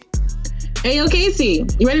Hey, yo, Casey,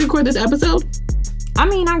 you ready to record this episode? I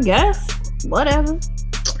mean, I guess. Whatever.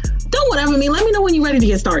 Don't whatever me. Let me know when you're ready to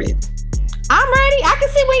get started. I'm ready. I can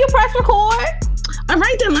see when you press record. All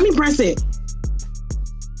right, then. Let me press it.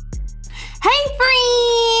 Hey,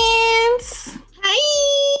 friends. Hey.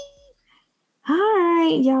 All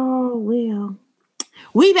right, y'all. Well,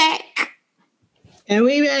 we back. And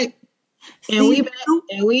we back. And we back.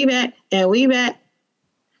 And we back. And we back.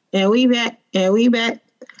 And we back. And we back.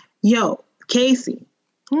 Yo, Casey,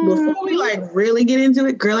 before we really get into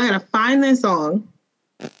it, girl, I gotta find this song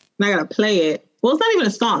and I gotta play it. Well, it's not even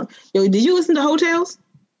a song. Yo, did you listen to Hotels?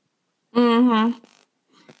 Mm-hmm.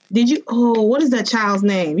 Did you? Oh, what is that child's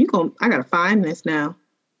name? I gotta find this now.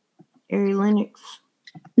 Ari Lennox.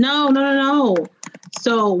 No.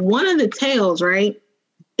 So one of the tales, right,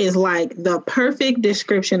 is like the perfect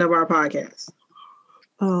description of our podcast.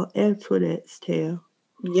 Oh, Antoinette's tale.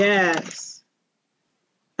 Yes.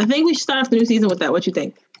 I think we should start off the new season with that. What you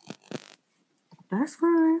think? That's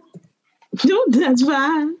fine. No, that's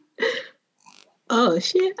fine. Oh,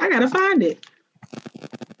 shit. I gotta find it.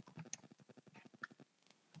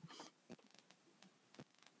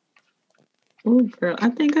 Oh, girl. I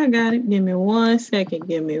think I got it. Give me 1 second.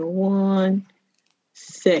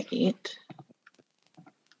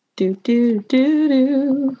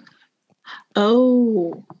 Do.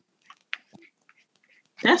 Oh.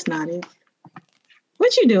 That's not it.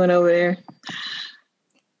 What you doing over there?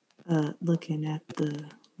 Looking at the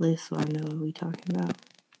list so I know what we talking about.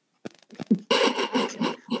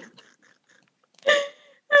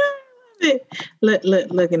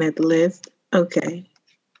 Looking at the list. Okay.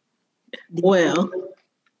 Well,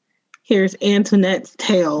 here's Antoinette's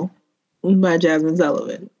Tale by Jazmine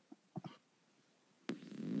Sullivan.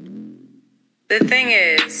 The thing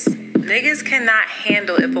is, niggas cannot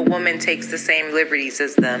handle if a woman takes the same liberties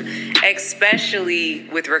as them, especially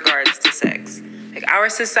with regards to sex. Like, our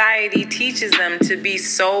society teaches them to be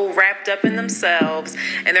so wrapped up in themselves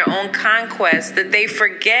and their own conquest that they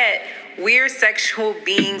forget we're sexual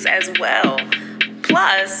beings as well.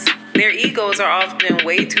 Plus, their egos are often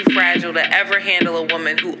way too fragile to ever handle a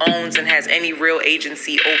woman who owns and has any real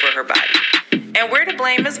agency over her body. And we're to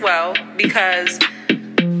blame as well, because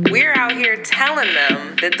we're out here telling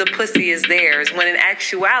them that the pussy is theirs when in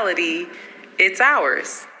actuality, it's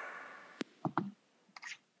ours.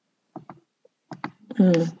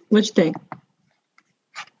 What you think?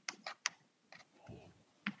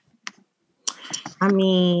 I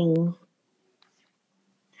mean,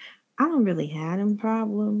 I don't really have them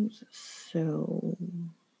problems, so.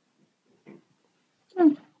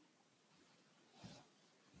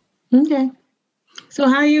 Okay. So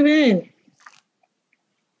how you been?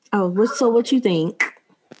 Oh, what you think?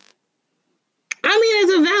 I mean,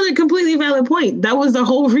 it's a completely valid point. That was the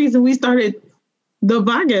whole reason we started the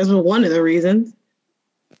podcast, was one of the reasons.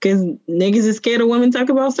 Because niggas is scared of women talk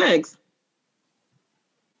about sex.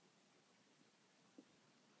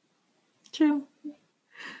 True.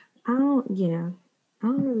 I don't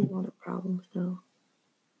really want the problems though.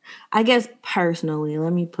 I guess personally,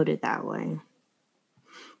 let me put it that way.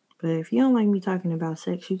 But if you don't like me talking about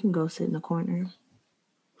sex, you can go sit in the corner.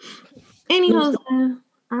 Anyhow,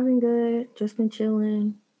 I've been good. Just been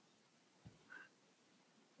chilling.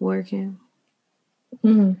 Working.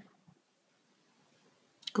 Mm-hmm.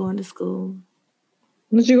 Going to school.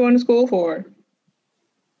 What you going to school for?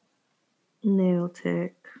 Nail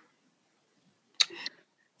tech.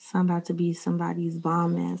 So I'm about to be somebody's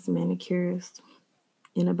bomb-ass manicurist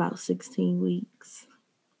in about 16 weeks.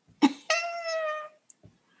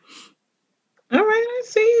 All right, I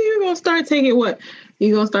see. You're going to start taking what?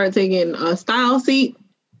 You're going to start taking a style seat?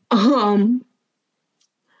 I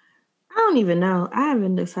don't even know. I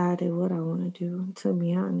haven't decided what I want to do, to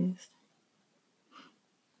be honest.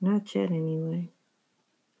 Not yet, anyway.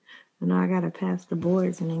 I know I got to pass the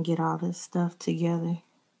boards and then get all this stuff together.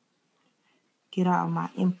 Get all my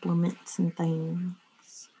implements and things.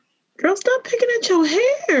 Girl, stop picking at your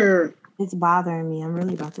hair. It's bothering me. I'm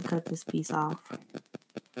really about to cut this piece off.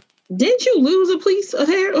 Didn't you lose a piece of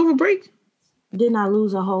hair over break? Didn't I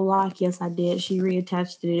lose a whole lock? Yes, I did. She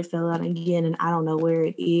reattached it. It fell out again, and I don't know where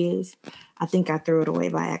it is. I think I threw it away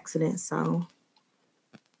by accident, so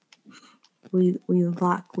we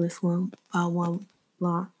lockless one by one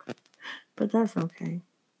lock. But that's okay.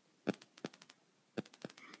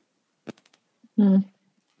 I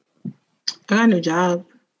got a new job.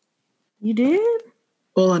 You did?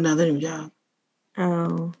 Well, another new job.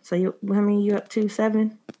 Oh, so you up to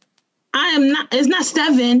 7? I am not. It's not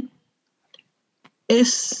 7.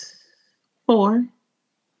 It's 4.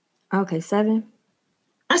 Okay, 7.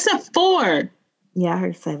 I said 4. Yeah, I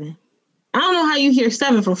heard 7. I don't know how you hear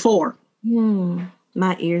 7 from 4.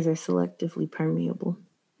 My ears are selectively permeable.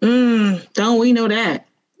 Don't we know that?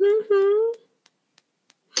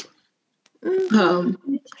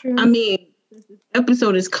 It's true. I mean, this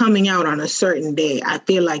episode is coming out on a certain day. I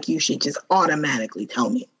feel like you should just automatically tell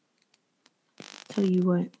me. Tell you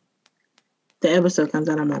what? The episode comes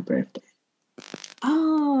out on my birthday.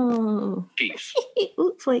 Oh.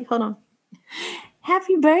 Oops, wait, hold on.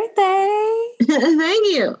 Happy birthday. Thank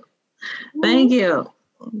you. Thank you.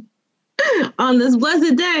 On this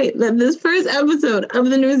blessed day that this first episode of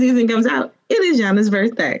the new season comes out, it is Yana's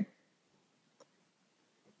birthday.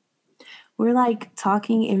 We're like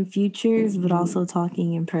talking in futures, but also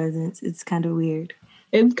talking in presents. It's kind of weird.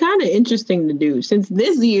 It's kind of interesting to do since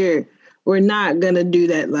this year we're not gonna do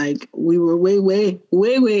that. Like we were way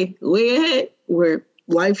ahead, where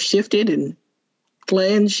life shifted and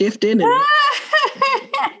plans shifted and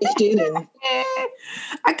shifted. And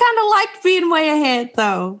I kind of liked being way ahead,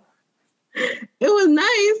 though. It was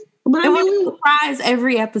nice, but I mean, we surprise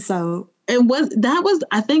every episode. I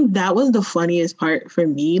think that was the funniest part for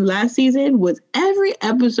me last season. Was every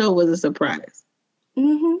episode was a surprise.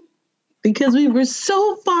 Because we were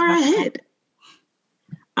so far ahead.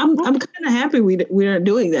 I'm kind of happy we aren't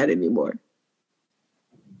doing that anymore.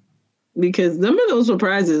 Because some of those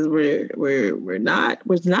surprises were not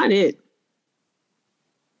it.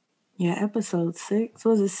 Yeah, episode 6.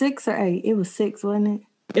 Was it 6 or 8? It was 6, wasn't it?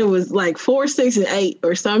 It was like 4, 6, and 8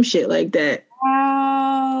 or some shit like that.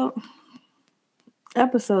 Wow.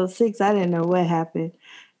 Episode 6, I didn't know what happened.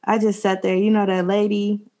 I just sat there. You know that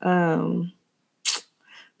lady that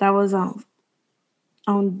was on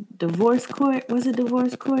divorce court? Was it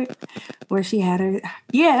divorce court? Where she had her...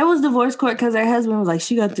 Yeah, it was divorce court because her husband was like,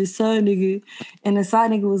 she got this side nigga. And the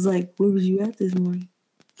side nigga was like, where was you at this morning?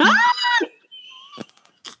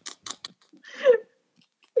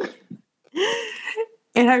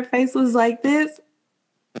 And her face was like this.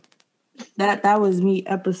 That was me,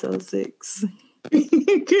 episode 6.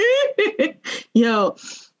 Yo,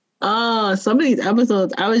 some of these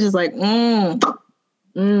episodes, I was just like, ma'am.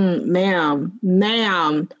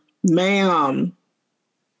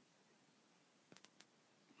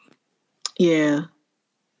 Yeah.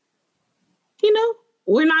 You know,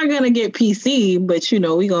 we're not going to get PC, but, you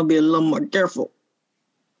know, we're going to be a little more careful.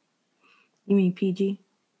 You mean PG?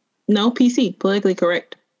 No, PC, politically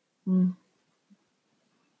correct.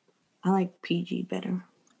 I like PG better.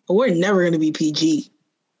 We're never going to be PG.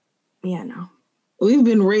 Yeah, no. We've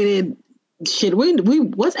been rated shit. We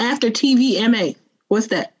what's after TVMA? What's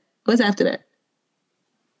that? What's after that?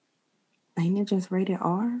 Ain't it just rated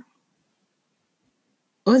R?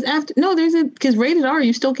 What's after? No, there's a because rated R,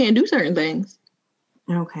 you still can't do certain things.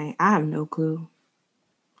 Okay, I have no clue.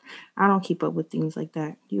 I don't keep up with things like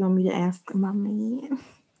that. Do you want me to ask my man?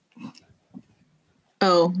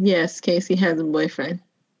 Oh yes, Casey has a boyfriend.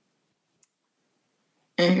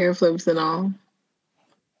 And hair flips and all.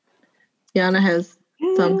 Yana has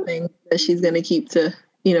something that she's going to keep to,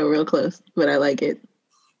 you know, real close, but I like it.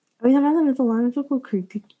 Are we talking about the mythological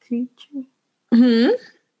creature? What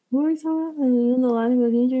are we talking about? The mythological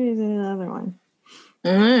creature is the other one?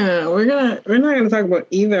 We're not going to talk about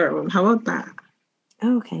either of them. How about that?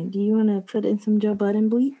 Okay. Do you want to put in some Joe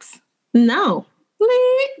Budden bleeps? No.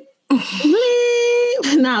 Bleep.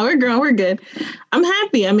 No, we're good. I'm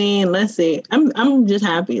happy. I mean, let's see. I'm just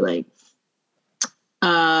happy. Like,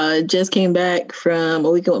 just came back from a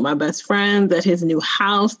weekend with my best friend at his new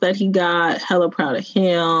house that he got. Hella proud of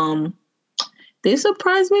him. They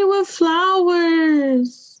surprised me with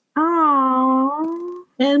flowers. Aww.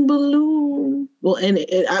 And balloons. Well, and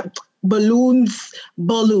balloons.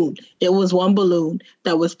 Balloon. It was one balloon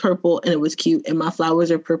that was purple and it was cute. And my flowers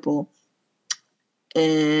are purple.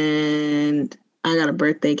 And I got a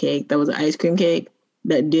birthday cake that was an ice cream cake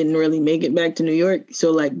that didn't really make it back to New York.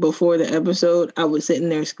 So like before the episode, I was sitting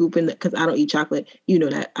there scooping because I don't eat chocolate. You know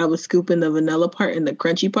that. I was scooping the vanilla part and the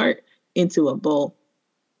crunchy part into a bowl.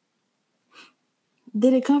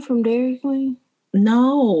 Did it come from Dairy Queen?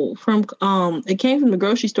 No, from it came from the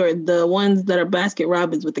grocery store. The ones that are Baskin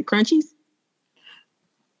Robbins with the crunchies.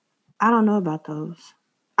 I don't know about those.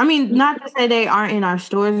 I mean, not to say they aren't in our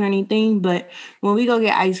stores or anything, but when we go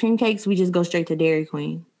get ice cream cakes, we just go straight to Dairy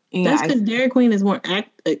Queen. That's because Dairy Queen is more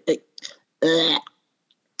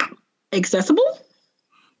accessible.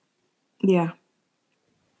 Yeah.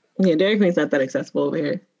 Yeah, Dairy Queen's not that accessible over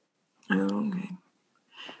here. Oh, okay.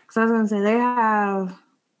 Because I was going to say, they have...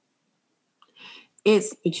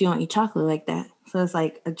 But you don't eat chocolate like that. So it's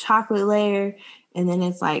like a chocolate layer, and then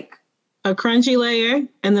it's like... a crunchy layer,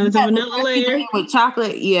 and then it's a vanilla layer. With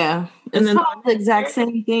chocolate, yeah. And then the exact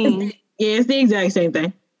same thing. Yeah, it's the exact same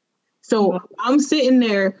thing. So I'm sitting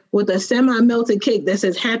there with a semi-melted cake that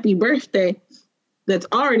says happy birthday that's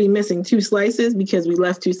already missing 2 slices because we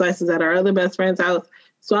left 2 slices at our other best friend's house.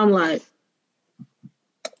 So I'm like,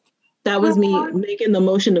 that was me making the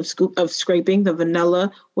motion of scraping the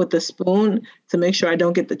vanilla with the spoon to make sure I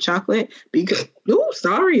don't get the chocolate. Because,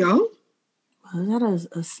 sorry, y'all. Was that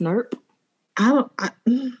a snurp?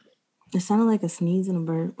 It sounded like a sneeze and a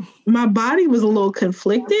burp. My body was a little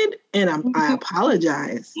conflicted, and I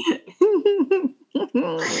apologize.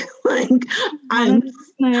 Like I'm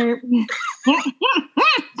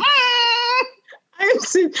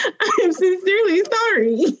sincerely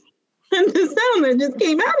sorry. And the sound that just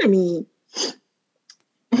came out of me.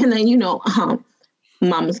 And then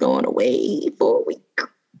Mama's going away for a week.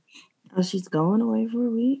 Oh, she's going away for a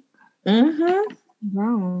week? Mm-hmm.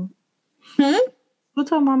 Grown. Who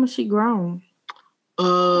told Mama she grown?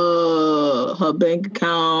 Her bank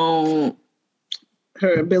account,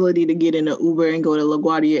 her ability to get in an Uber and go to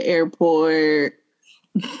LaGuardia Airport.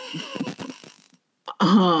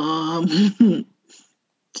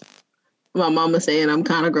 My mama saying I'm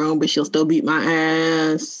kind of grown, but she'll still beat my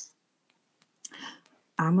ass.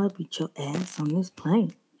 I'm gonna beat your ass on this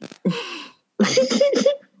plane.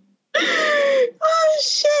 Oh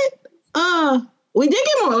shit! We did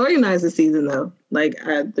get more organized this season, though. Like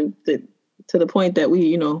to the point that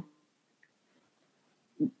we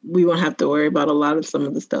won't have to worry about a lot of some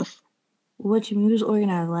of the stuff. What you mean? We was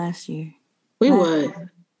organized last year. We was,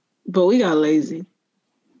 but we got lazy.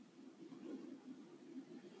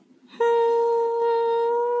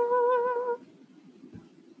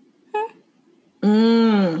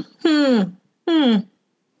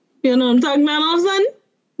 You know what I'm talking about all of a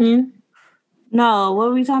sudden? No, what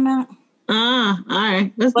were we talking about? All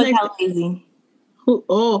right. What's what next? Got lazy? Who?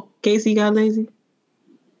 Oh, Casey got lazy?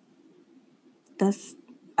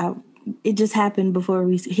 It just happened before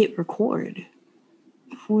we hit record.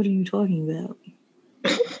 What are you talking about?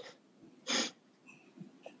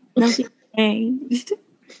 Nothing changed.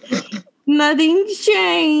 Nothing's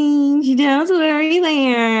changed. Don't worry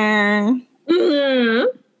there.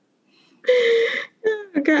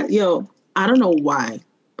 God, yo, I don't know why,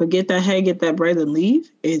 but Get That Head, Get That Bread and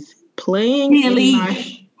Leave is playing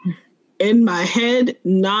in my head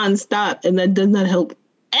nonstop, and that does not help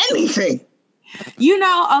anything.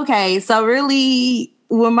 Okay, so really,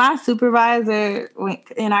 when my supervisor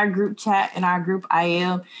went in our group chat, in our group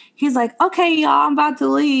IM, he's like, okay, y'all, I'm about to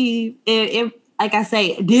leave. It like I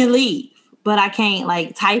say, did leave, but I can't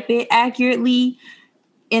like type it accurately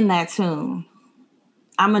in that tune.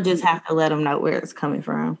 I'm going to just have to let them know where it's coming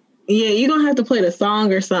from. Yeah, you're going to have to play the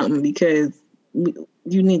song or something because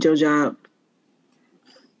you need your job.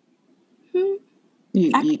 I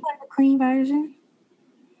can play the clean version.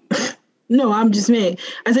 No, I'm just saying.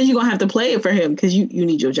 I said you're going to have to play it for him because you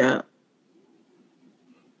need your job.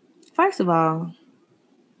 First of all,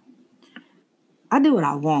 I do what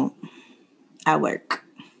I want at work.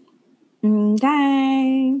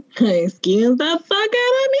 Okay. Excuse the fuck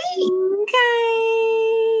out of me.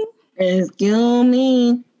 Okay. Excuse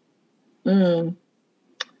me. So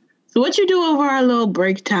what you do over our little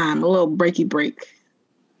break time, a little breaky break?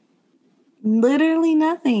 Literally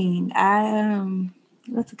nothing.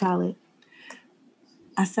 What's it called?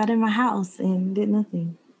 I sat in my house and did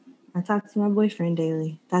nothing. I talked to my boyfriend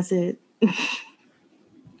daily. That's it.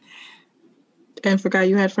 And forgot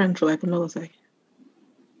you had friends for like a millisecond.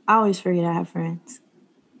 I always forget I have friends.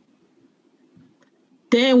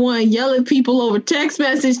 They want to yell at people over text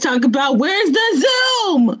message, talk about where's the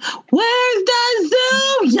Zoom? Where's the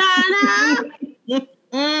Zoom, Yana?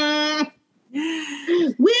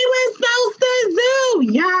 We were supposed to Zoom,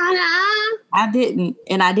 Yana. I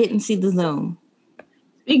didn't see the Zoom.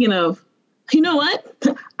 Speaking of, you know what?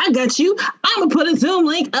 I got you. I'm going to put a Zoom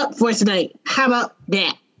link up for tonight. How about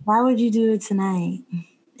that? Why would you do it tonight?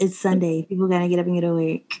 It's Sunday. People got to get up and get to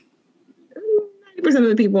work. 90% of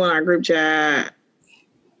the people in our group chat.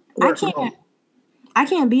 I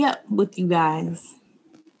can't be up with you guys.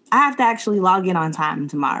 I have to actually log in on time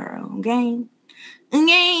tomorrow. Okay.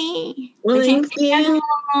 Well, thank you.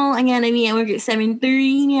 I gotta be at work at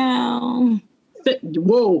 7:30 now.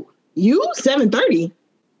 Whoa, you 7:30?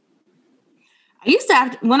 I used to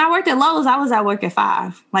have when I worked at Lowe's, I was at work at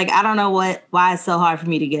 5. Like I don't know why it's so hard for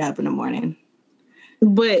me to get up in the morning.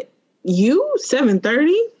 But you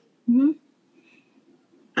 7:30? Mm-hmm.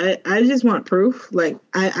 I just want proof. Like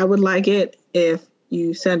I would like it if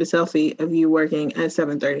you send a selfie of you working at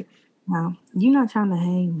 7:30. No, you're not trying to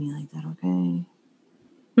hang me like that, okay?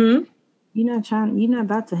 You're not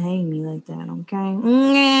about to hang me like that, okay?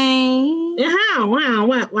 How? Wow,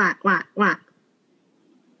 what? What?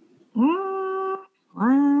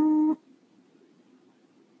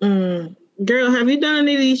 Girl, have you done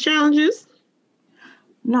any of these challenges?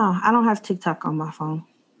 No, I don't have TikTok on my phone.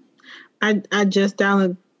 I just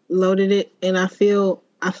downloaded it and I feel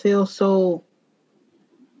so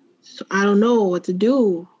I don't know what to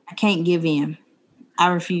do. I can't give in. I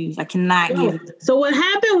refuse. I cannot give in. So what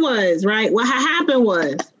happened was, right? What happened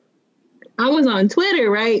was I was on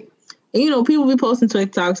Twitter, right? And, you know, people be posting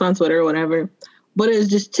TikToks on Twitter or whatever. But it's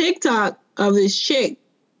just TikTok of this chick.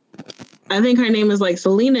 I think her name is like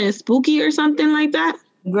Selena Spooky or something like that.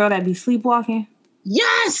 The girl that be sleepwalking?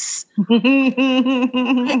 Yes!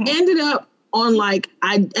 I ended up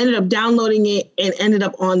downloading it and ended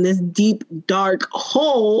up on this deep, dark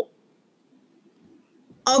hole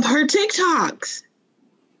of her TikToks.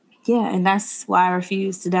 Yeah, and that's why I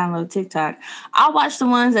refuse to download TikTok. I'll watch the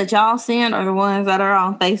ones that y'all send or the ones that are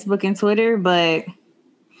on Facebook and Twitter, but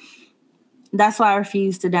that's why I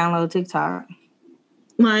refuse to download TikTok.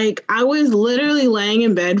 Like, I was literally laying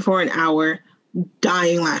in bed for an hour,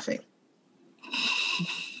 dying laughing.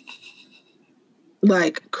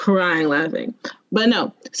 Like, crying laughing. But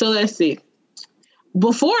no, so let's see.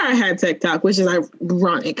 Before I had TikTok, which is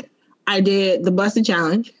ironic, I did the Busted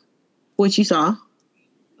Challenge, which you saw.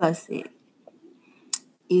 Busted.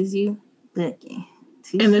 Is you looking?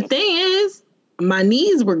 And the thing is, my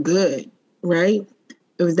knees were good, right?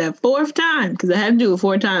 It was that fourth time, because I had to do it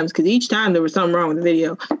 4 times, because each time there was something wrong with the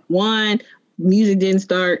video. 1, music didn't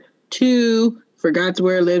start. 2, forgot to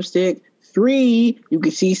wear lipstick. 3, you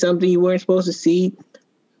could see something you weren't supposed to see.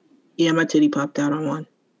 Yeah, my titty popped out on 1.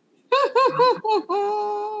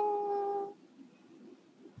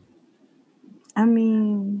 I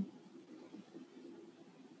mean...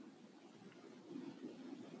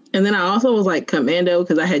 And then I also was like commando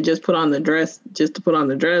because I had just put on the dress, just to put on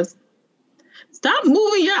the dress. Stop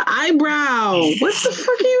moving your eyebrow. What the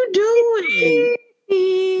fuck are you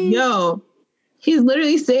doing? Yo, he's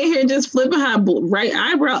literally sitting here just flipping her right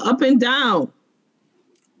eyebrow up and down.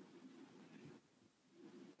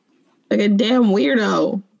 Like a damn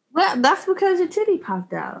weirdo. Well, that's because your titty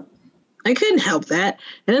popped out. I couldn't help that.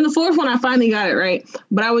 And then the 4th one, I finally got it right.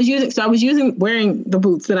 But I was wearing the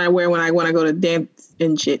boots that I wear when I go to dance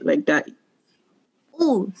and shit like that.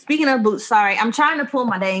 Ooh, speaking of boots, sorry. I'm trying to pull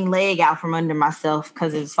my dang leg out from under myself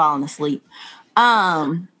because it's falling asleep.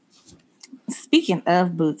 Speaking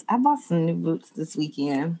of boots, I bought some new boots this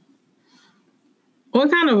weekend. What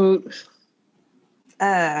kind of boots?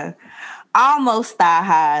 Almost thigh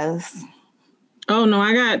highs. Oh no,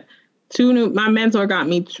 I got 2 new. My mentor got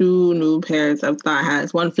me 2 new pairs of thigh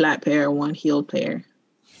highs. 1 flat pair, 1 heeled pair.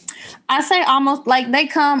 I say almost, like they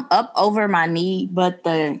come up over my knee, but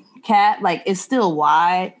the cap, like, it's still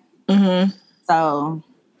wide. Mm-hmm. So,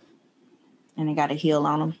 and they got a heel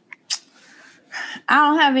on them. I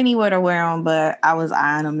don't have anywhere to wear them, but I was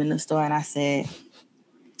eyeing them in the store and I said,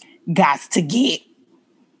 "Gots to get."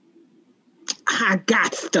 I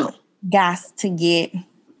got them. Gots to get.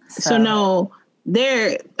 So no,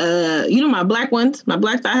 they're you know my black ones, my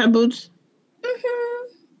black thigh high boots.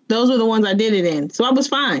 Mm-hmm. Those were the ones I did it in, so I was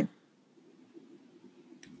fine.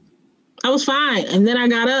 And then I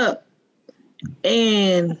got up,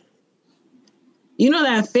 and you know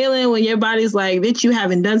that feeling when your body's like, "Bitch, you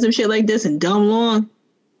haven't done some shit like this in dumb long."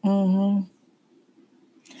 Mm-hmm.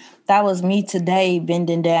 That was me today,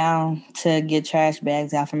 bending down to get trash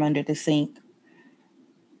bags out from under the sink.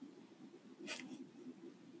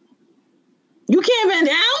 You can't bend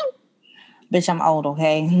down? Bitch, I'm old,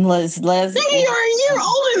 okay? Let's. Nigga, you're a year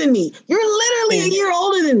older than me. You're literally a year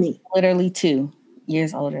older than me. Literally 2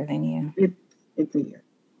 years older than you. It's a year.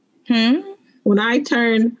 When I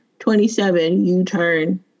turn 27, you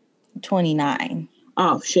turn 29.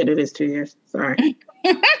 Oh shit! It is 2 years. Sorry.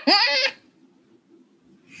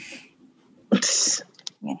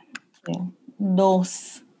 Yeah.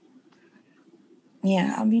 Dos.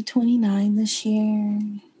 Yeah, I'll be 29 this year.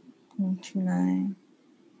 29.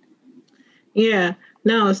 Yeah.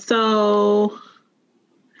 No. So.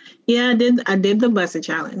 Yeah, I did the Busted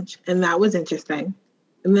Challenge, and that was interesting.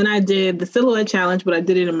 And then I did the Silhouette Challenge, but I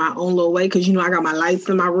did it in my own little way because I got my lights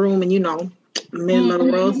in my room, and middle of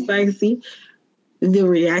the world sexy. The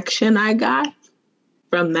reaction I got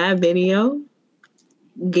from that video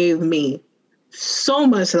gave me so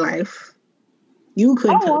much life. You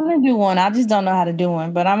couldn't. I want to do one. I just don't know how to do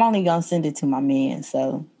one, but I'm only gonna send it to my man.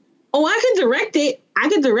 So. Oh, I can direct it. I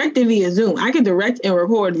can direct it via Zoom. I can direct and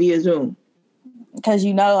record via Zoom. Because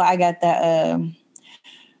I got that.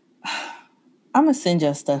 I'm gonna send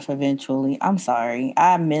your stuff eventually. I'm sorry,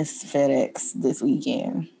 I missed FedEx this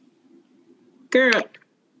weekend. Girl,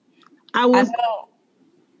 I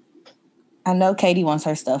know Katie wants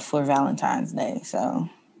her stuff for Valentine's Day, so.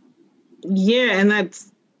 Yeah, and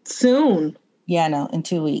that's soon. Yeah, I know. In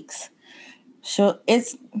 2 weeks.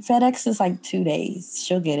 It's FedEx is like 2 days.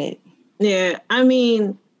 She'll get it. Yeah, I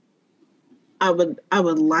mean, I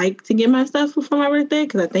would like to get my stuff for my birthday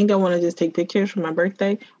because I think I want to just take pictures for my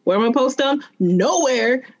birthday. Where am I post them?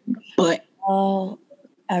 Nowhere. But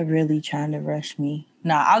I really trying to rush me.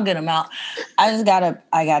 Nah, I'll get them out. I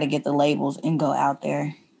gotta get the labels and go out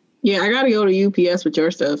there. Yeah, I gotta go to UPS with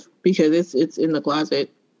your stuff because it's in the closet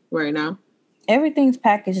right now. Everything's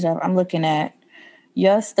packaged up. I'm looking at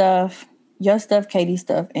your stuff, Katie's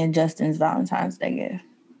stuff, and Justin's Valentine's Day gift.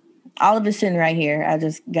 All of it's sitting right here. I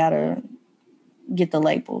just gotta get the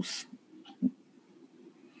labels.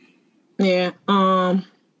 Yeah.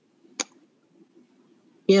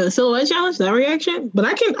 Yeah, the silhouette challenge, that reaction. But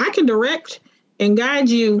I can direct and guide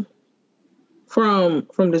you from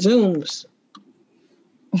the Zooms.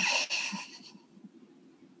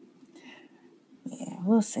 Yeah,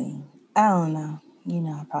 we'll see. I don't know.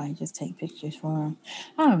 I'll probably just take pictures for him.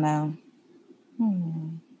 I don't know.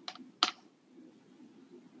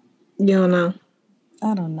 You don't know.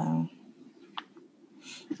 I don't know.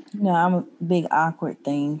 I'm a big awkward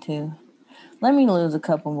thing too. Let me lose a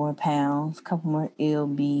couple more pounds, a couple more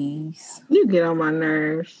lbs. You get on my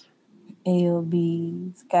nerves.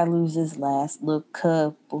 lbs. Gotta lose this last little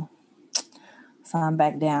couple. So I'm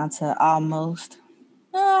back down to almost.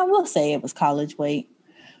 We'll say it was college weight.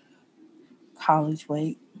 I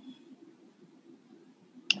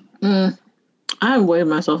haven't weighed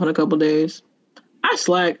myself in a couple days. I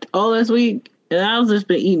slacked all last week, and I've just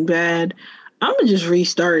been eating bad. I'm gonna just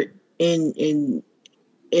restart in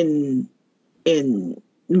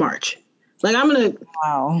March. Like I'm gonna.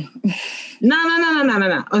 Wow.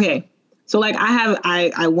 No. Okay, so like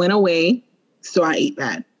I went away, so I ate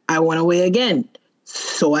bad. I went away again,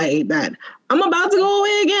 so I ate bad. I'm about to go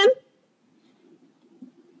away again.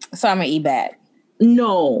 So I'm gonna eat bad.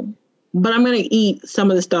 No, but I'm gonna eat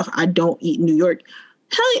some of the stuff I don't eat in New York.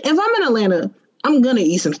 Hell, if I'm in Atlanta, I'm gonna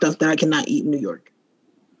eat some stuff that I cannot eat in New York.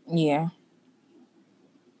 Yeah.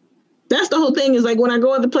 That's the whole thing. Is like when I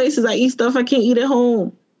go other places, I eat stuff I can't eat at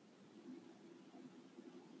home.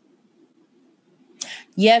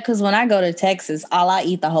 Yeah, because when I go to Texas, all I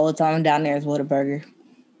eat the whole time down there is Whataburger.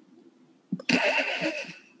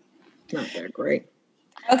 Not that great.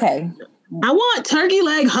 Okay. I want Turkey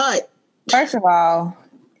Leg Hut. First of all,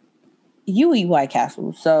 you eat White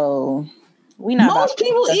Castle, so we not. Most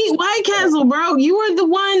people eat White Castle, bro. You are the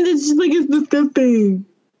one that's just like, it's disgusting.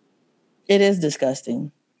 It is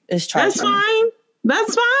disgusting. It's trifling.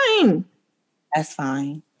 That's fine. That's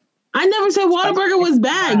fine. I never said Whataburger was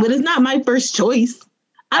bad, but it's not my first choice.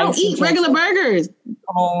 I don't eat regular burgers.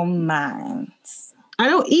 Oh, mine. I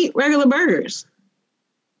don't eat regular burgers.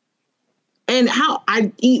 And how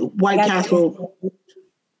I eat White Castle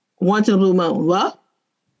once in a blue moon. What?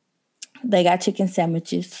 They got chicken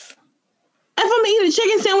sandwiches. If I'm gonna eat a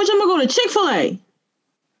chicken sandwich, I'm gonna go to Chick-fil-A.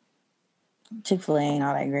 Chick-fil-A ain't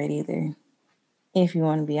all that great either. If you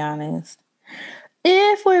want to be honest.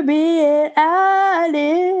 If we're being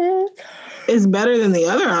honest. It's better than the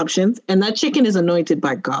other options. And that chicken is anointed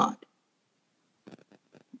by God.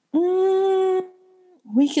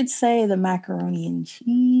 We could say the macaroni and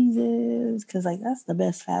cheeses. Because that's the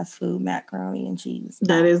best fast food macaroni and cheese.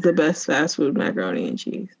 That is the best fast food macaroni and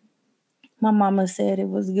cheese. My mama said it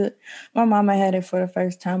was good. My mama had it for the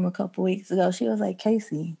first time a couple weeks ago. She was like,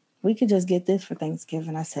 Casey, we could just get this for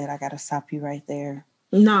Thanksgiving. I said, I got to stop you right there.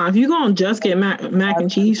 Nah, if you're going to just get mac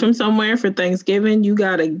and cheese from somewhere for Thanksgiving, you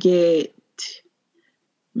got to get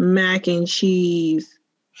mac and cheese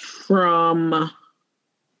from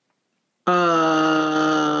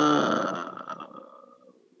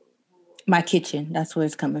My kitchen. That's where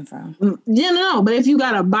it's coming from. Yeah, no, but if you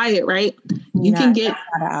got to buy it, right, you can get... That's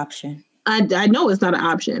not an option. I know it's not an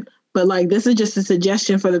option, but like this is just a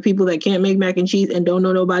suggestion for the people that can't make mac and cheese and don't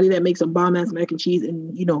know nobody that makes a bomb ass mac and cheese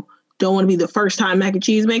and don't want to be the first time mac and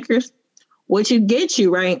cheese makers. What you get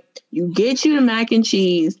you, right? You get you the mac and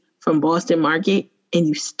cheese from Boston Market and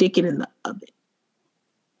you stick it in the oven.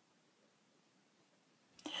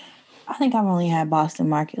 I think I've only had Boston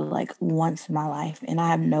Market like once in my life and I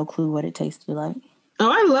have no clue what it tasted like.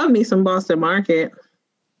 Oh, I love me some Boston Market.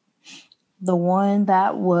 The one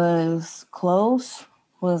that was close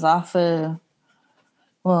was off of,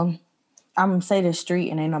 well, I'm going to say the street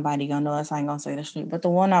and ain't nobody going to know us. I ain't going to say the street. But the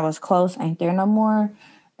one that was close ain't there no more.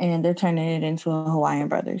 And they're turning it into a Hawaiian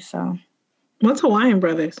Brothers. So, what's Hawaiian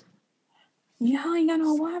Brothers? Y'all ain't got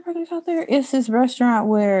no Hawaiian Brothers out there? It's this restaurant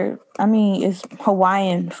where, it's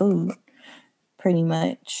Hawaiian food, pretty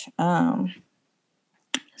much. So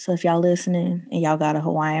if y'all listening and y'all got a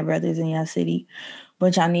Hawaiian Brothers in your city,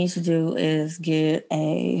 what y'all need to do is get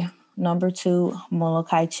a Number 2,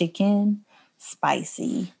 Molokai chicken,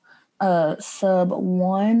 spicy. Sub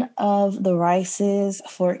 1 of the rices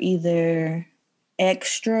for either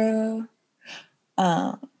extra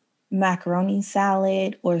macaroni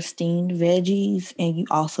salad or steamed veggies, and you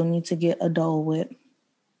also need to get a Dole Whip.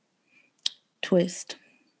 Twist.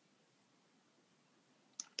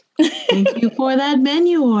 Thank you for that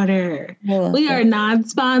menu order. We are not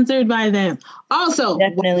sponsored by them. Also,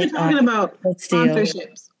 definitely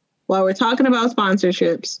while we're talking about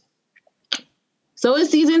sponsorships, so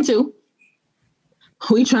it's season 2.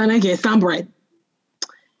 We trying to get some bread.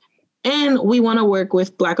 And we want to work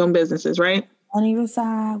with Black-owned businesses, right? Money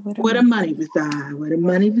reside. Where the money reside. Where the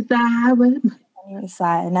money reside. Where the money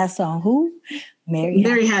reside. And that's on who?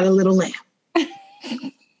 Mary Had a Little Lamb.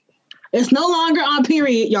 It's no longer on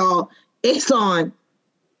period, y'all. It's on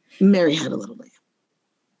Mary Had a Little Lamb.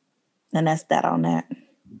 And that's that on that.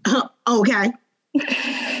 Okay.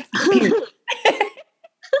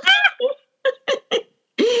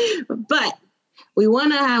 But we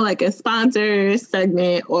want to have like a sponsor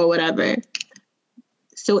segment or whatever.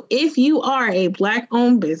 So if you are a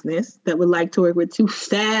Black-owned business that would like to work with 2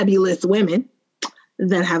 fabulous women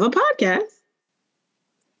that have a podcast,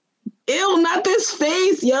 ew, not this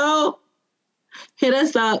face, yo. Hit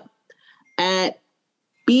us up at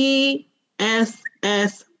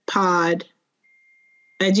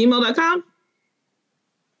bsspod@gmail.com.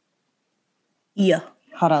 Yeah.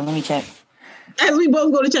 Hold on, let me check. As we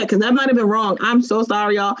both go to check, because that might have been wrong. I'm so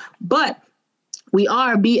sorry, y'all. But we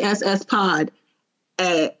are BSSPod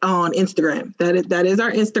on Instagram. That is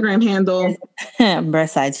our Instagram handle.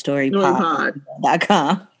 Breastside Story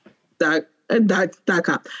Pod.com.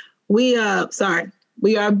 .com. We are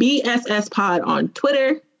BSS Pod on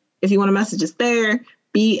Twitter. If you want to message us there,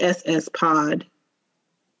 BSS Pod.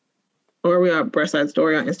 Or we are Breastside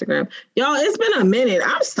Story on Instagram. Y'all, it's been a minute.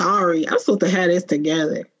 I'm sorry. I'm supposed to have this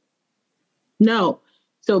together. No.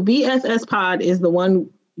 So BSS Pod is the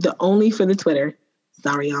only for the Twitter.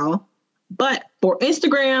 Sorry, y'all. But for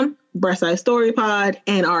Instagram, Breastside Story Pod,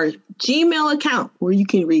 and our Gmail account where you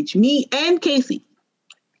can reach me and Casey.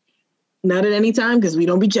 Not at any time because we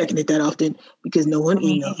don't be checking it that often because no one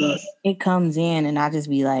emails us. It comes in and I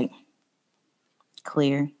just be like,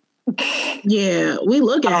 clear. Yeah, we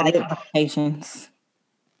look at it. Patience.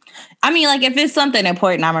 I mean, like if it's something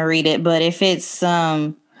important, I'm gonna read it. But if it's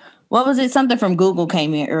what was it? Something from Google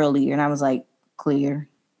came in earlier, and I was like, clear.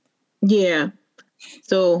 Yeah.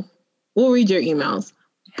 So we'll read your emails.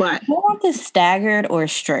 But you want this staggered or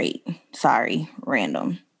straight? Sorry,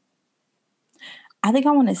 random. I think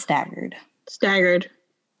I want it staggered. Staggered.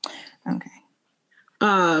 Okay.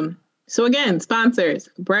 So again, sponsors,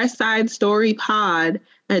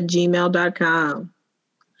 breastsidestorypod@gmail.com.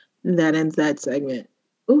 That ends that segment.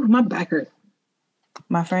 Ooh, my back hurt.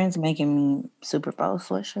 My friend's making me Super Bowl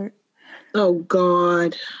sweatshirt. Oh,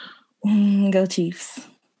 God. Go Chiefs.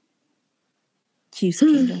 Chiefs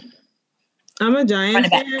Kingdom. I'm a Giants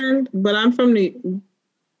fan, but I'm from the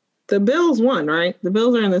Bills won, right? The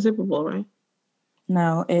Bills are in the Super Bowl, right?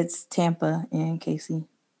 No, it's Tampa and KC.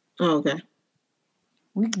 Oh, okay.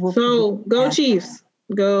 So go Chiefs.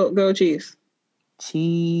 Go Chiefs.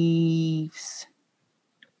 Chiefs.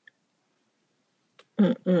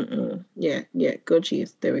 Yeah, go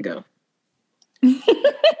Chiefs. There we go.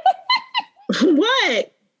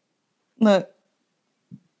 What? Look.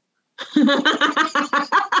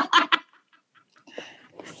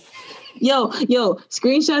 Yo,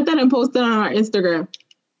 screenshot that and post it on our Instagram.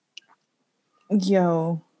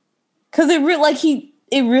 Yo. Cause it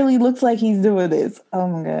really looks like he's doing this. Oh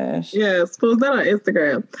my gosh. Yes, post that on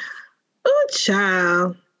Instagram. Oh,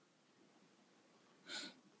 child.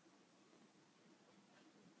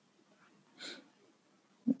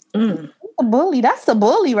 The bully. That's the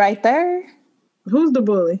bully right there. Who's the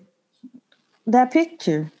bully? That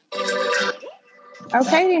picture.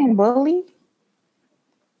 Okay then, bully.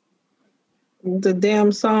 The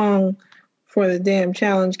damn song for the damn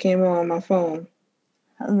challenge came on my phone.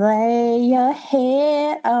 Lay your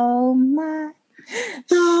head on my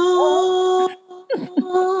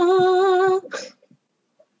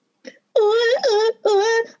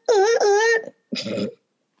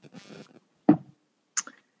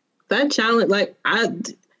That challenge, like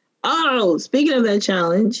speaking of that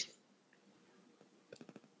challenge,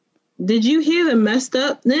 did you hear the messed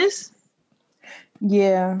upness?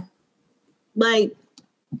 Yeah. Like,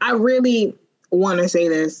 I really want to say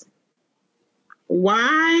this.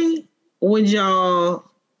 Why would y'all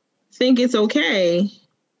think it's okay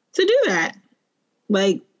to do that?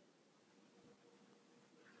 Like,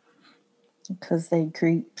 because they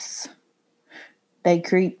creeps. They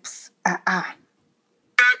creeps.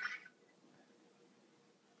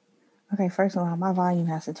 Okay, first of all, my volume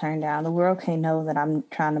has to turn down. The world can't know that I'm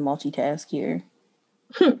trying to multitask here.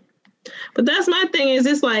 But that's my thing is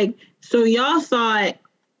it's like, so y'all thought,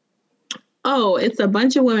 oh, it's a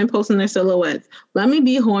bunch of women posting their silhouettes. Let me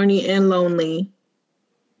be horny and lonely.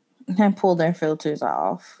 And pull their filters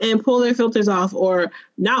off. Or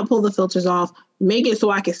not pull the filters off. Make it so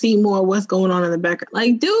I can see more what's going on in the background.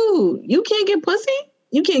 Like, dude, you can't get pussy?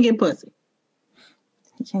 You can't get pussy.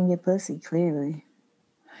 You can't get pussy, clearly.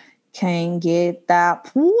 Can't get that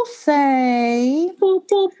pussy.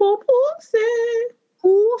 Pussy.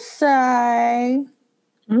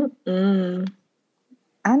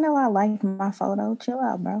 I know I like my photo. Chill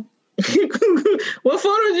out, bro. What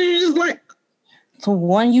photo did you just like? It's the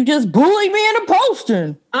one you just bullied me into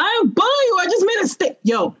posting. I'm bullying you. I just made a stick.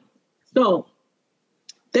 Yo. So,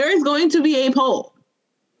 there is going to be a poll.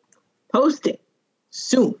 Post it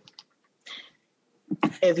soon.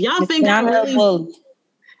 If y'all think I really... bully.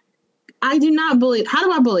 I do not bully. How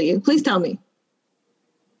do I bully you? Please tell me.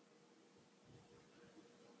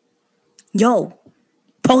 Yo,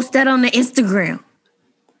 post that on the Instagram.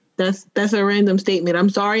 That's a random statement.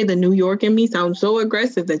 I'm sorry, the New York in me sounds so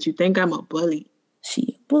aggressive that you think I'm a bully. She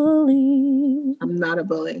a bully. I'm not a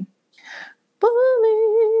bully.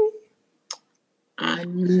 Bully.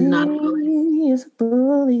 I'm not a bully. She is a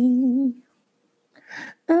bully.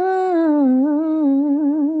 Bully.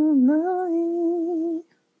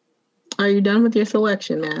 Are you done with your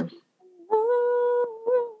selection, man?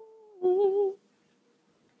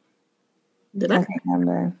 Did I? Okay, I'm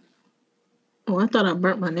done. Oh, I thought I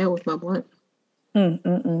burnt my nail with my blunt.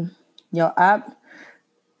 Yo, I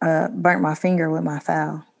burnt my finger with my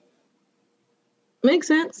foul. Makes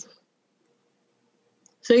sense.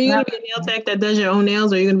 So you're going to be a nail tech that does your own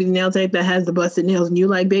nails, or you're going to be the nail tech that has the busted nails, and you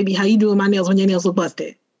like, baby, how you doing my nails when your nails are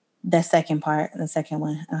busted? The second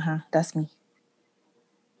one. That's me.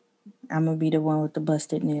 I'm going to be the one with the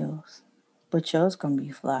busted nails. But yours going to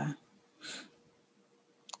be fly.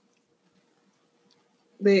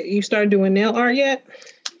 You started doing nail art yet?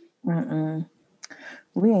 We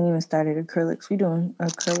ain't even started acrylics. We doing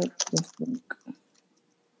acrylics this week.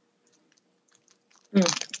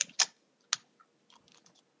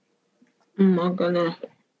 My goodness.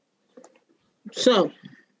 So,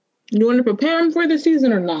 you want to prepare them for the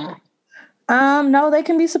season or not? No, they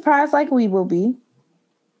can be surprised like we will be.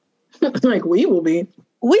 Like we will be.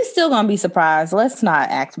 We still gonna be surprised. Let's not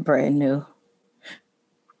act brand new.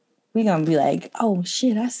 We gonna be like, oh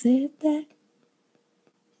shit, I said that.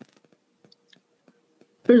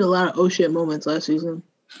 There's a lot of oh shit moments last season.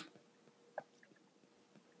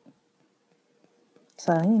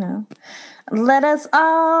 So, let us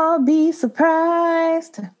all be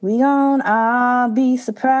surprised. We gon' all be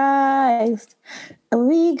surprised.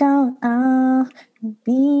 We gon' all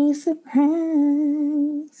be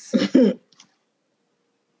surprised.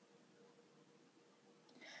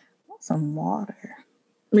 Some water.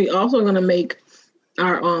 We also gonna make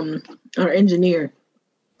our engineer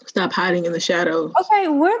stop hiding in the shadows. Okay,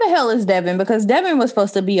 where the hell is Devin? Because Devin was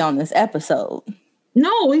supposed to be on this episode.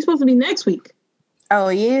 No, he's supposed to be next week. Oh,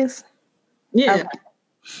 he is? Yeah. Okay.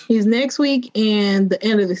 He's next week and the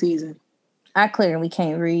end of the season. I clearly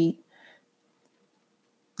can't read.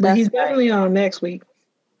 But he's definitely on next week.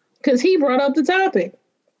 Because he brought up the topic.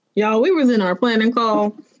 Y'all, we was in our planning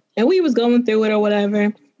call and we was going through it or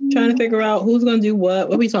whatever, trying to figure out who's going to do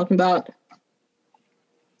what we talking about.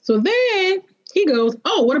 So then he goes,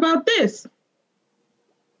 oh, what about this?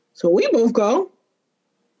 So we both go,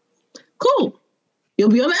 cool. You'll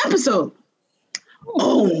be on the episode.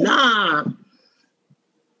 Oh, nah.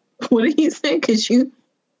 What did he say?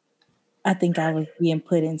 I think I was being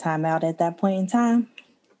put in timeout at that point in time.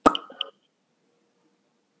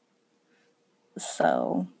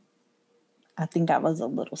 So I think I was a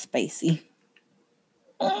little spacey.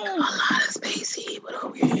 A lot of spacey, but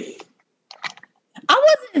okay.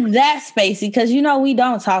 I wasn't that spacey because, we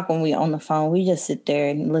don't talk when we're on the phone. We just sit there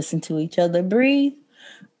and listen to each other breathe.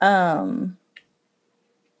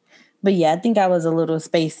 But yeah, I think I was a little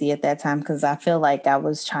spacey at that time because I feel like I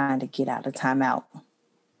was trying to get out of timeout.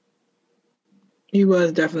 He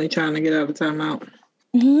was definitely trying to get out of timeout.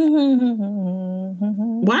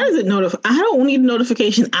 Why does it notify? I don't need a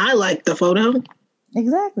notification. I like the photo.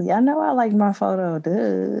 Exactly. I know I like my photo.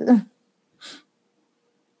 Duh.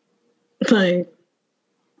 Like,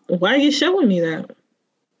 why are you showing me that?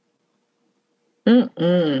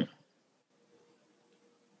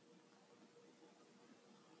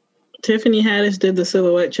 Tiffany Haddish did the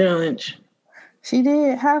silhouette challenge. She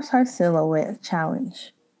did. How's her silhouette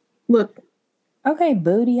challenge? Look. Okay,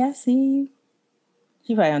 booty, I see you.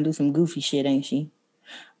 She probably gonna do some goofy shit, ain't she?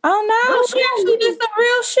 Oh no, she actually did some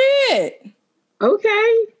real shit.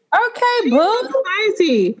 Okay. Okay, boo.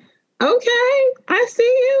 Spicy. Okay, I see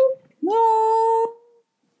you. No.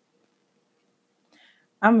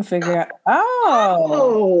 I'm gonna figure out.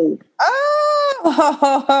 Oh.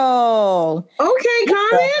 Okay,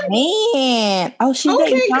 Common. Man. Oh, she's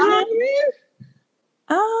dating Okay, Common? Common.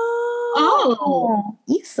 Oh.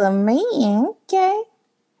 He's a man. Okay.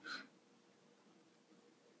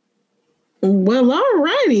 Well,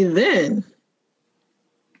 alrighty then.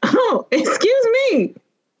 Oh, excuse me.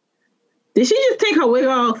 Did she just take her wig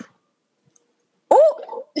off?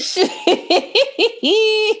 Oh, she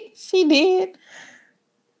did.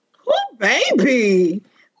 Oh, baby.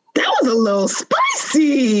 That was a little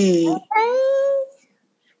spicy. Okay.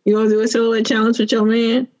 You want to do a silhouette challenge with your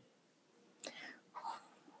man?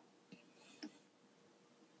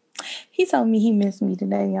 He told me he missed me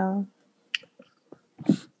today, y'all.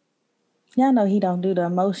 Y'all know he don't do the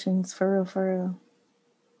emotions for real, for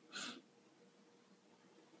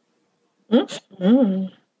real. Mm-hmm.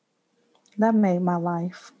 That made my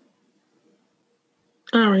life.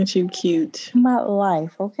 Aren't you cute? My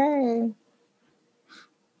life, okay?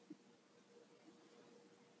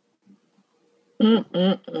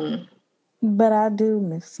 Mm-mm-mm. But I do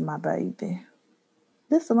miss my baby.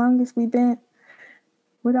 This is the longest we've been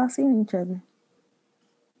without seeing each other.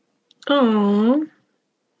 Aww.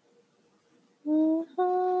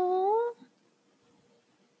 Mm-hmm.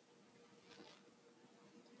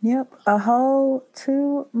 Yep, a whole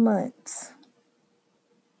 2 months.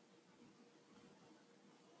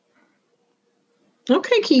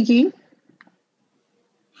 Okay, Kiki.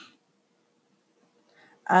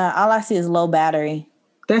 All I see is low battery.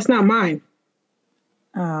 That's not mine.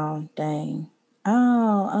 Oh, dang.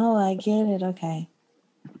 Oh, I get it. Okay.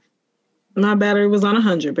 My battery was on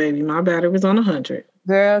 100, baby. My battery was on 100.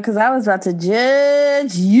 Girl, because I was about to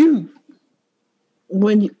judge you.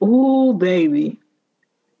 When you, ooh, baby.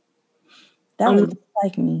 That was just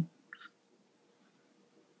like me.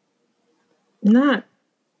 Not.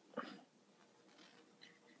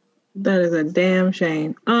 That is a damn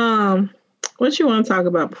shame. What you want to talk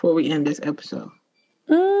about before we end this episode?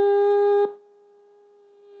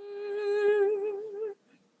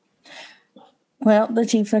 Well, the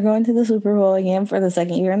Chiefs are going to the Super Bowl again for the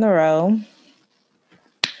second year in a row.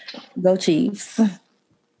 Go Chiefs.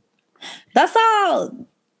 That's all.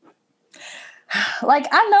 Like,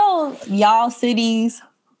 I know y'all cities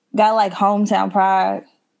got like hometown pride,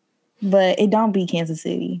 but it don't be Kansas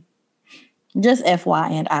City. Just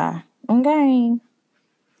FYI. Okay.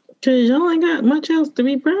 Because y'all ain't got much else to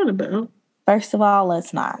be proud about. First of all,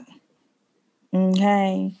 let's not.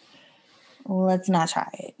 Okay. Let's not try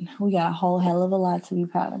it. We got a whole hell of a lot to be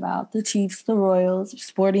proud about. The Chiefs, the Royals,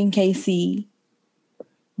 Sporting KC,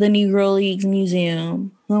 the Negro Leagues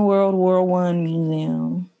Museum, the World War I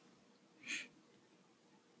Museum.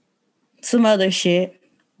 Some other shit.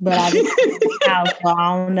 But I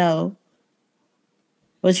don't know.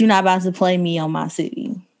 But you're not about to play me on my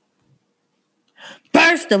city.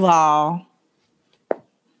 First of all.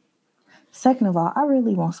 Second of all, I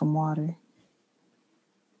really want some water.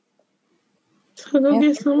 So go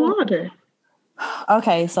get some water.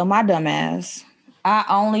 Okay, so my dumb ass. I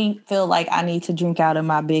only feel like I need to drink out of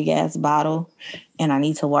my big ass bottle and I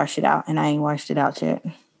need to wash it out, and I ain't washed it out yet.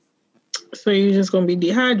 So you're just going to be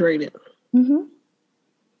dehydrated? Mm-hmm.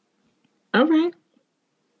 All right.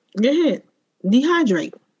 Go ahead.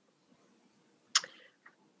 Dehydrate.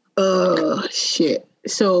 Shit.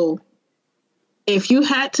 So if you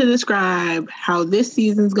had to describe how this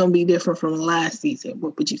season's going to be different from last season,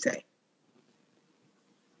 what would you say?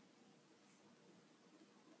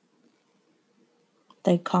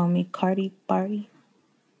 They call me Cardi Barty.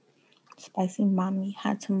 Spicy mommy,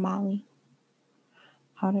 hot tamale.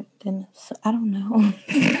 Hotter than I don't know.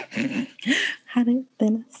 Hotter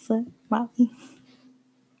than a Somali.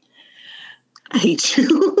 I hate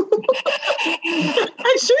you.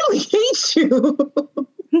 I surely hate you.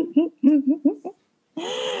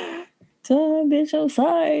 Tell bitch, I'm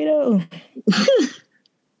sorry though.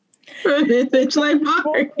 Bitch like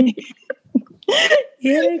Barty.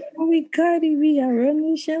 Yeah, they call me Cardi B. I run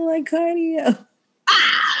this shit like cardio.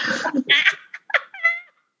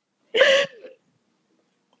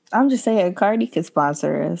 I'm just saying, Cardi could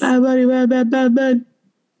sponsor us. Bad Bunny.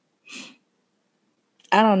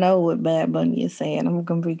 I don't know what Bad Bunny is saying. I'm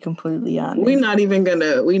gonna be completely honest. We're not even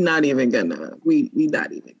gonna.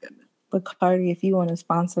 But Cardi, if you want to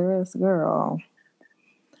sponsor us, girl.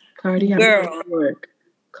 Cardi, I'm from New York.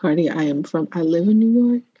 Cardi, I live in New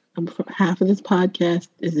York. Half of this podcast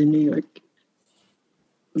is in New York.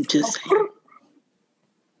 I'm just saying.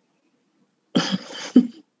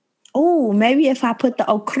 know. Maybe if I put the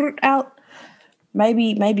okrut out,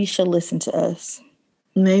 maybe she'll listen to us.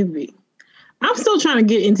 Maybe. I'm still trying to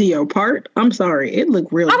get into your part. I'm sorry. It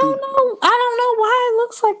looked real I deep. don't know why it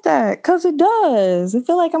looks like that. Because it does. I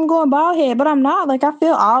feel like I'm going bald head, but I'm not. Like, I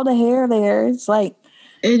feel all the hair there. It's like...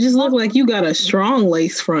 It just looked like you got a strong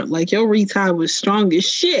lace front. Like, your retie was strong as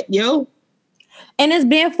shit, yo. And it's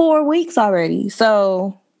been 4 weeks already.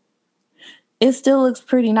 So, it still looks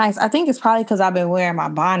pretty nice. I think it's probably because I've been wearing my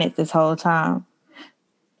bonnet this whole time.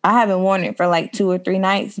 I haven't worn it for like 2 or 3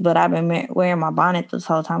 nights, but I've been wearing my bonnet this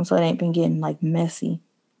whole time, so it ain't been getting like messy.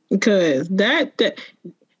 Because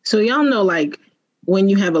so y'all know, like, when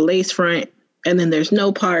you have a lace front and then there's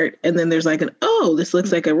no part and then there's like this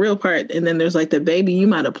looks like a real part, and then there's like the baby, you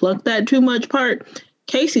might have plucked that too much part.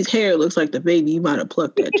 Casey's hair looks like the baby, you might have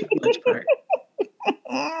plucked that too much part.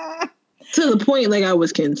 To the point, like, I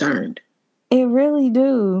was concerned. It really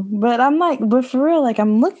do. But for real, like,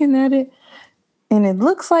 I'm looking at it and it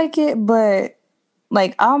looks like it, but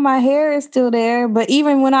like all my hair is still there. But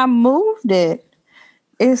even when I moved it,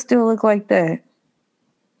 it still looked like that.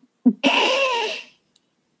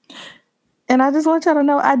 And I just want y'all to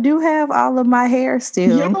know I do have all of my hair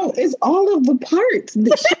still. Yo, it's all of the parts.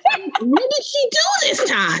 What did she do this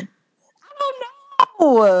time?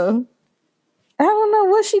 I don't know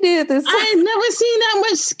what she did this time. I ain't never seen that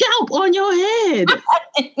much scalp on your head.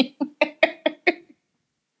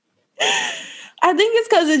 I think it's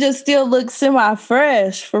because it just still looks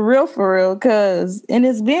semi-fresh, for real, and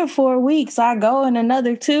it's been 4 weeks. I go in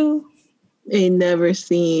another 2. Ain't never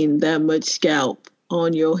seen that much scalp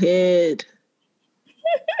on your head.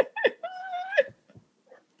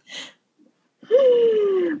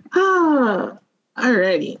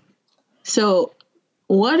 Alrighty. So,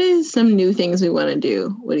 what is some new things we want to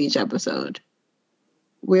do with each episode?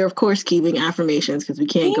 We're, of course, keeping affirmations because we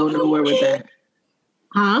can't go nowhere with that.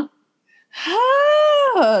 Huh?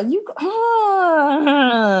 You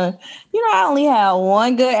know, I only have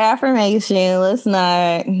one good affirmation. Let's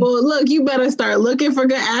not. Well, look, you better start looking for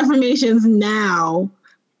good affirmations now.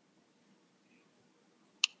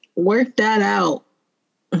 Work that out.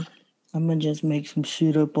 I'm gonna just make some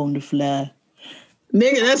shit up on the fly.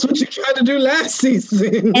 Nigga, that's what you tried to do last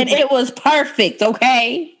season. And it was perfect,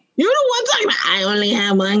 okay? You're the one talking about, I only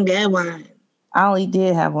have one good one. I only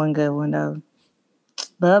did have one good one, though.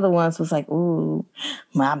 The other ones was like, ooh,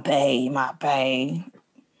 my bae. Oh my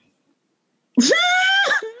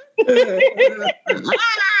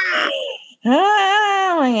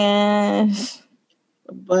gosh.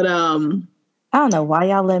 But I don't know why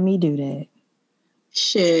y'all let me do that.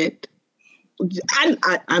 Shit.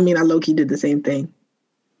 I mean, I low-key did the same thing.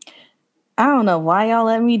 I don't know why y'all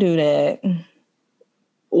let me do that.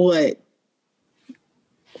 What?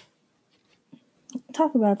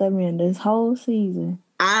 Talk about that man this whole season.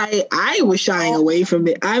 I was shying away from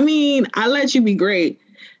it. I mean, I let you be great.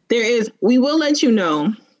 We will let you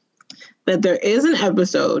know that there is an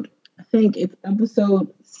episode. I think it's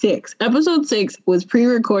episode 6. Episode 6 was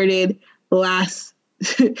pre-recorded last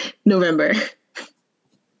November.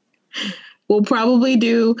 We'll probably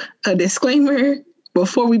do a disclaimer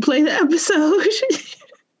before we play the episode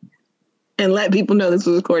and let people know this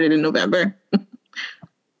was recorded in November.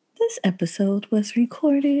 This episode was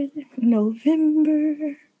recorded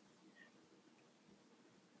November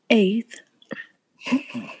 8th.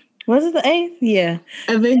 Was it the 8th? Yeah.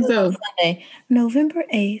 I think so. Sunday, November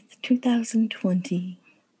 8th, 2020.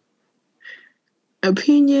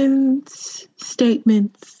 Opinions,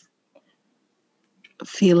 statements,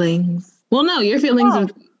 feelings. Well, no, your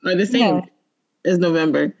feelings are the same as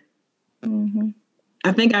November. Mm-hmm.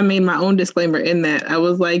 I think I made my own disclaimer in that. I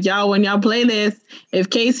was like, y'all, when y'all play this, if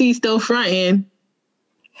Casey's still fronting,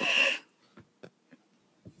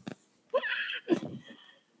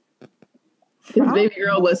 this baby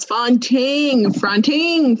girl was fronting. Not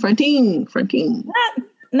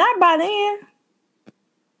by then.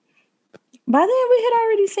 By then, we had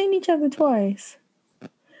already seen each other twice.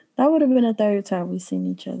 That would have been the 3rd time we seen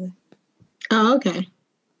each other. Oh, okay.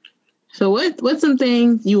 So what's some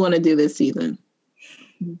things you want to do this season?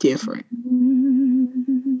 Different.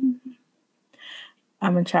 I'm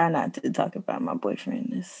going to try not to talk about my boyfriend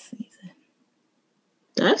this season.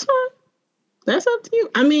 That's fine. That's up to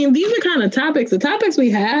you. I mean, these are kind of topics. The topics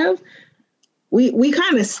we have, we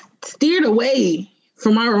kind of steered away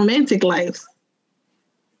from our romantic lives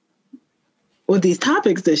with these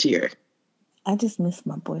topics this year. I just miss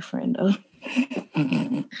my boyfriend, though.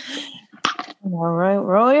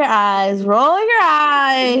 Roll your eyes. Rewind.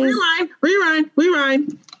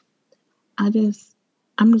 I'm just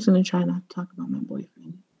going to try not to talk about my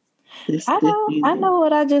boyfriend. I know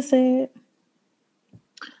what I just said.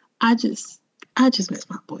 I just miss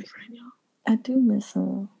my boyfriend, y'all. I do miss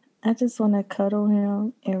him. I just want to cuddle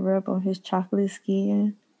him and rub on his chocolate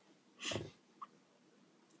skin.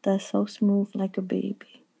 That's so smooth like a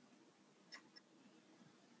baby.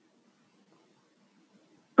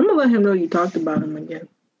 I'm gonna let him know you talked about him again.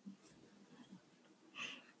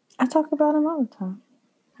 I talk about him all the time.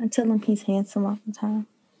 I tell him he's handsome all the time.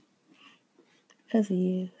 Because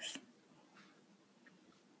he is.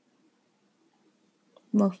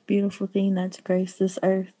 Most beautiful thing that's graced this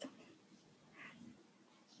earth.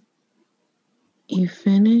 You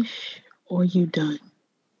finish or you done?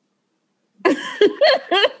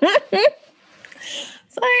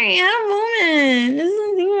 Sorry, I'm moving. This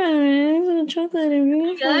is different. This is chocolate and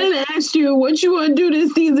beautiful. I didn't ask you what you want to do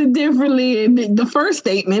this season differently. And the first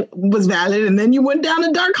statement was valid, and then you went down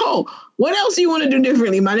a dark hole. What else you want to do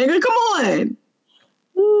differently, my nigga? Come on.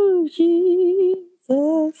 Ooh,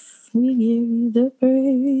 Jesus, we give you the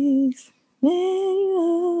praise. May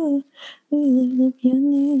you, we lift up your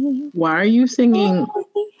name. Why are you singing?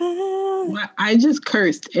 I just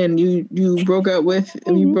cursed, and you broke out with.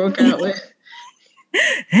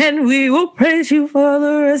 And we will praise you for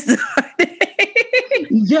the rest of our day.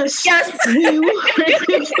 Yes, we will praise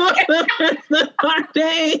you for the rest of our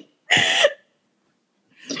day.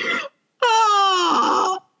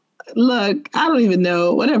 Oh, look, I don't even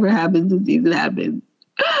know. Whatever happens this season happens.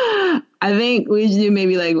 I think we should do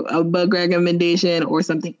maybe like a book recommendation or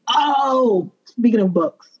something. Oh, speaking of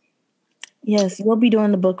books. Yes, we'll be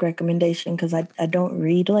doing the book recommendation because I don't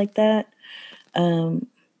read like that.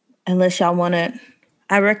 Unless y'all want to.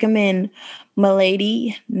 I recommend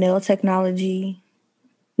Milady, Nail Technology.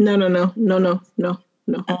 No.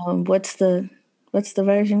 What's the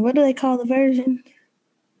version? What do they call the version?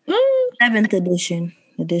 7th edition.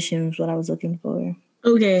 Edition is what I was looking for.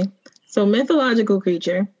 Okay, so Mythological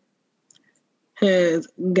Creature has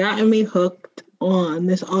gotten me hooked on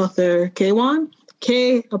this author, Kwan,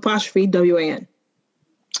 K''WAN.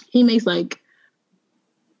 He makes like,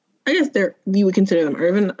 I guess you would consider them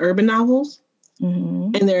urban novels.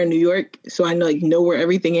 Mm-hmm. And they're in New York, so I know where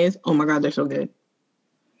everything is. Oh my God, they're so good.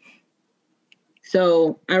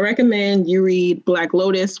 So I recommend you read Black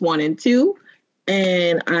Lotus 1 and 2,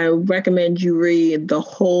 and I recommend you read the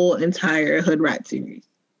whole entire Hood Rat series.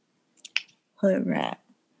 Hood Rat.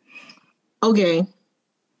 Okay.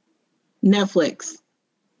 Netflix.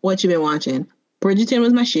 What you been watching? Bridgerton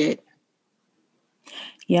was my shit.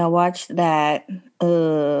 Yeah, I watched that.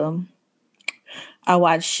 I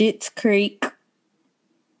watched Schitt's Creek.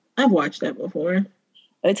 I've watched that before.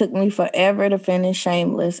 It took me forever to finish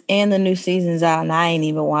Shameless, and the new season's out, and I ain't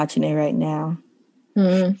even watching it right now.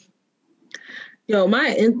 Yo,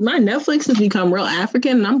 my Netflix has become real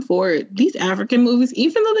African, and I'm for it. These African movies,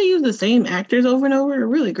 even though they use the same actors over and over, are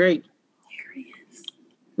really great.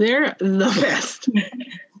 They're the best.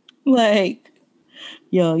 Like,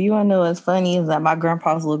 yo, you want to know what's funny is that my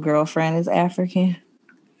grandpa's little girlfriend is African.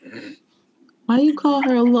 Why you call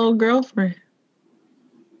her a little girlfriend?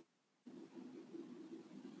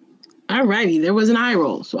 Alrighty, there was an eye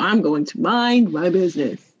roll, so I'm going to mind my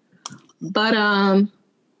business. But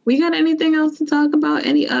we got anything else to talk about?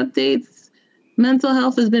 Any updates? Mental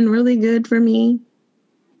health has been really good for me.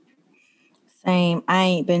 Same. I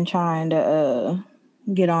ain't been trying to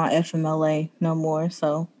get on FMLA no more,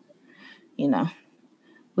 so we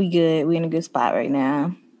good. We in a good spot right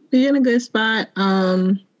now. We're in a good spot.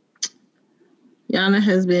 Yana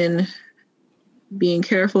has been being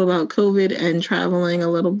careful about COVID and traveling a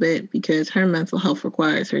little bit because her mental health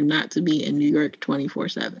requires her not to be in New York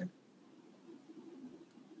 24/7.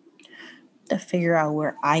 To figure out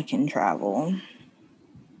where I can travel.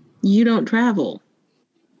 You don't travel.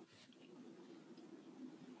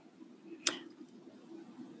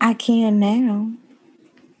 I can now.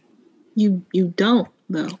 You don't,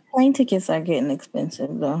 though. Plane tickets are getting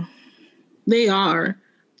expensive, though. They are.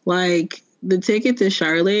 Like, the ticket to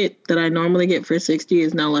Charlotte that I normally get for $60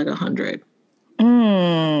 is now like $100.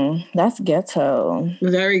 That's ghetto.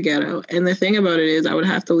 Very ghetto. And the thing about it is I would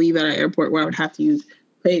have to leave at an airport where I would have to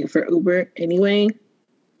pay for Uber anyway.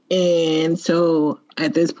 And so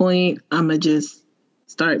at this point, I'm going to just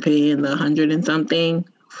start paying the 100 and something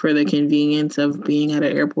for the convenience of being at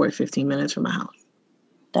an airport 15 minutes from my house.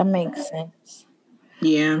 That makes sense.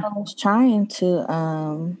 Yeah. I was trying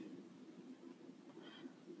to,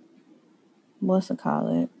 what's it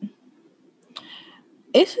called?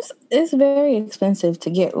 It's very expensive to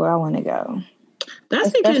get where I want to go. That's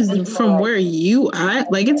especially because from where you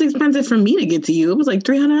at, like it's expensive for me to get to you. It was like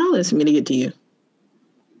 $300 for me to get to you.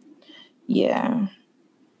 Yeah.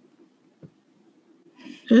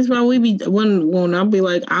 That's why when I'll be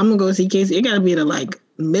like, I'm gonna go see Casey, it gotta be at like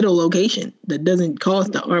middle location that doesn't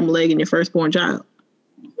cost the arm, leg, and your firstborn child.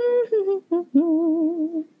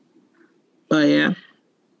 But yeah,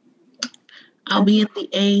 I'll be in the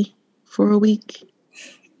A for a week.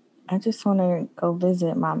 I just want to go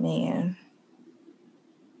visit my man.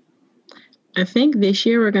 I think this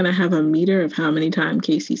year we're going to have a meter of how many times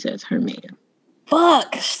Casey says her man.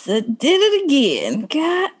 Fuck, did it again.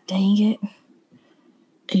 God dang it.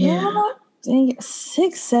 Yeah. God dang it.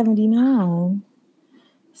 $6.79.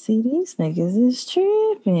 See, these niggas is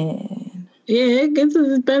tripping. Yeah, it gets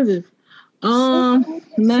expensive.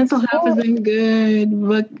 Mental health has been good,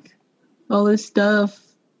 but all this stuff.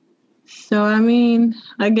 So, I mean,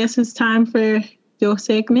 I guess it's time for your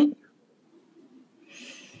segment.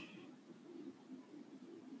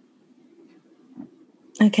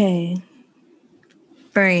 Okay.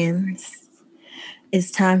 Friends,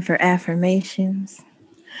 it's time for affirmations.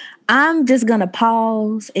 I'm just going to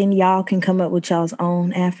pause and y'all can come up with y'all's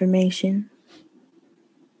own affirmation.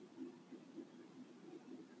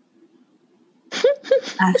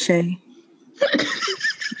 Ashe.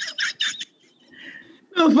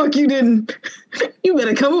 Oh, fuck, you didn't. You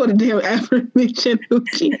better come up with a damn affirmation,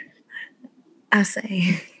 Uchi. I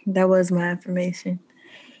say, that was my affirmation.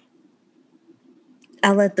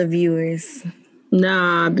 I'll let the viewers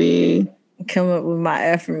B. come up with my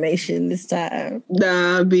affirmation this time.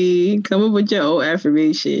 B. Come up with your own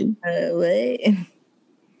affirmation. What?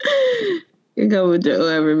 You come with your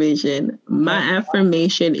own affirmation. My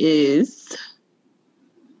affirmation is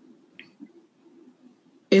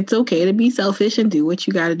it's okay to be selfish and do what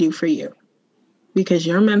you got to do for you. Because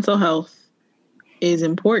your mental health is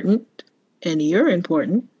important and you're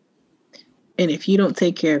important. And if you don't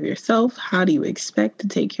take care of yourself, how do you expect to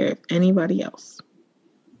take care of anybody else?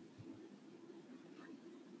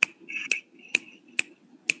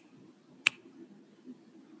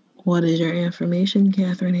 What is your affirmation,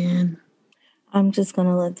 Catherine Ann? I'm just going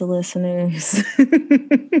to let the listeners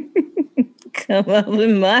come up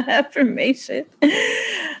with my affirmation.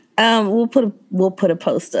 We'll put a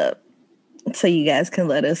post up so you guys can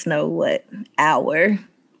let us know what our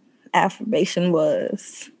affirmation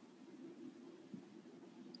was.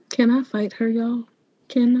 Can I fight her, y'all?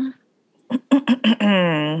 Can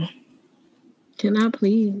I? Can I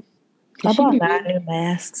please? I bought 9 new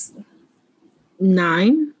masks.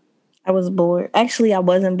 9? I was bored. Actually, I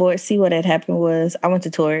wasn't bored. See, what had happened was I went to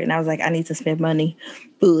tour and I was like, I need to spend money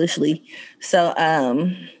foolishly. So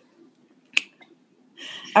I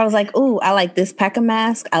was like, ooh, I like this pack of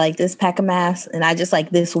masks. I like this pack of masks. And I just like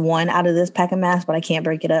this one out of this pack of masks, but I can't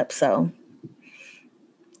break it up. So,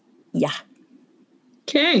 yeah.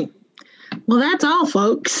 Okay. Well, that's all,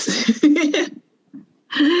 folks.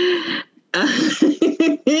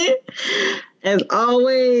 As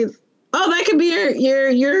always. Oh, that could be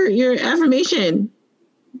your affirmation.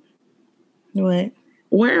 What?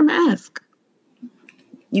 Wear a mask.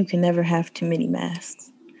 You can never have too many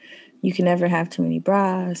masks. You can never have too many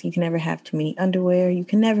bras. You can never have too many underwear. You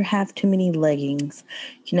can never have too many leggings.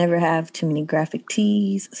 You can never have too many graphic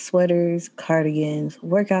tees, sweaters, cardigans,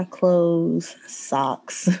 workout clothes,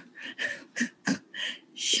 socks,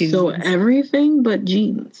 shoes. So everything but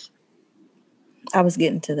jeans. I was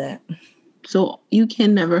getting to that. So you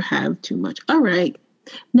can never have too much. All right.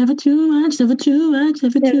 Never too much, never too much,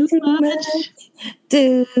 never too much.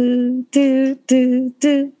 Do, do, do, do,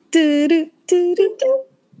 do, do, do, do.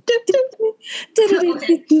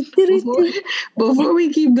 Okay. Before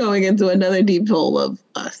we keep going into another deep hole of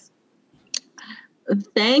us.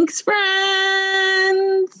 Thanks,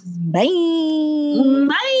 friends. Bye.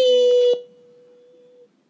 Bye.